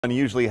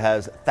Usually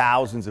has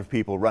thousands of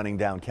people running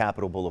down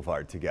Capitol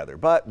Boulevard together,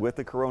 but with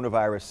the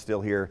coronavirus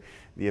still here,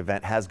 the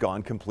event has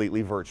gone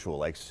completely virtual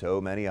like so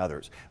many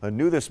others.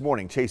 New this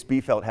morning, Chase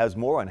Biefeld has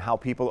more on how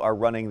people are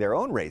running their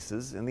own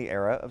races in the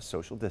era of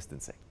social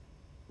distancing.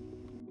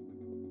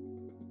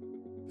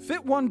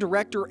 FitOne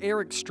director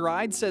Eric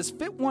Stride says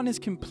FitOne is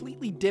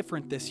completely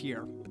different this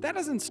year, but that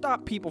doesn't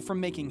stop people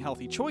from making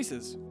healthy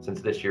choices.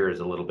 Since this year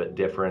is a little bit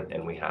different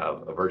and we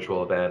have a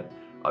virtual event,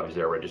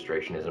 obviously our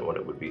registration isn't what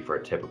it would be for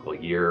a typical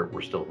year.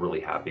 We're still really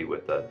happy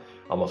with the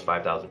almost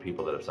 5,000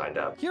 people that have signed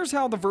up. Here's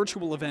how the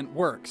virtual event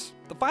works.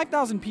 The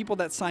 5,000 people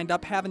that signed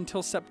up have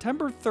until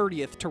September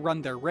 30th to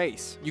run their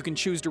race. You can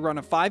choose to run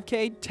a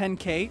 5K,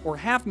 10K, or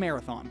half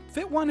marathon.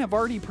 FitOne have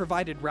already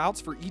provided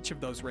routes for each of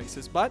those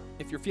races, but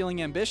if you're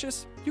feeling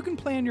ambitious, you can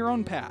plan your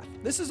own path.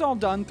 This is all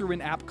done through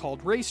an app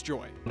called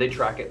RaceJoy. They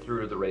track it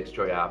through the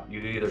RaceJoy app. You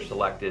either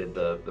selected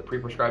the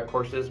pre-prescribed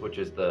courses, which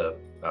is the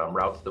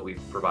routes that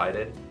we've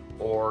provided,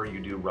 or you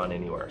do Run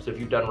Anywhere. So if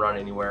you've done Run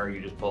Anywhere, you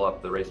just pull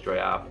up the RaceJoy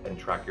app and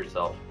track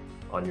yourself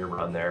on your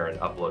run there and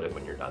upload it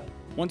when you're done.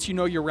 Once you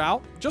know your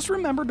route, just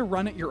remember to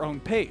run at your own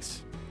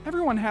pace.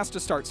 Everyone has to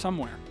start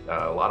somewhere.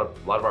 A lot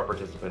of our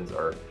participants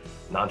are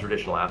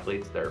non-traditional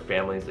athletes. They're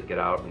families that get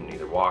out and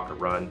either walk or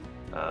run,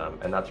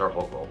 and that's our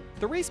whole goal.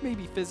 The race may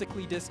be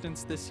physically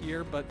distanced this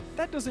year, but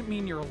that doesn't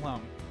mean you're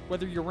alone.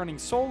 Whether you're running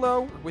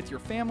solo or with your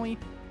family,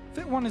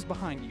 FitOne is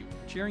behind you,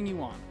 cheering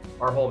you on.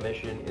 Our whole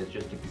mission is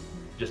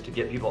just to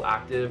get people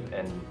active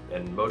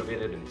and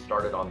motivated and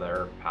started on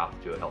their path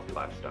to a healthy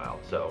lifestyle.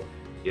 So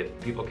if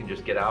people can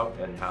just get out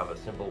and have a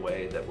simple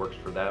way that works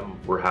for them,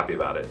 we're happy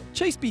about it.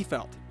 Chase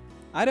Biefeld,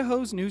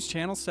 Idaho's News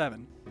Channel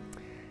 7.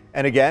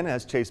 And again,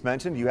 as Chase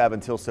mentioned, you have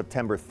until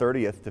September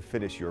 30th to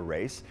finish your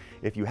race.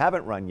 If you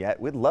haven't run yet,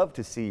 we'd love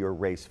to see your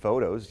race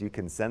photos. You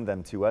can send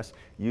them to us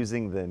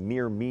using the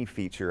Near Me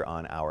feature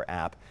on our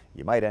app.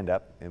 You might end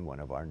up in one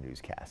of our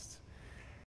newscasts.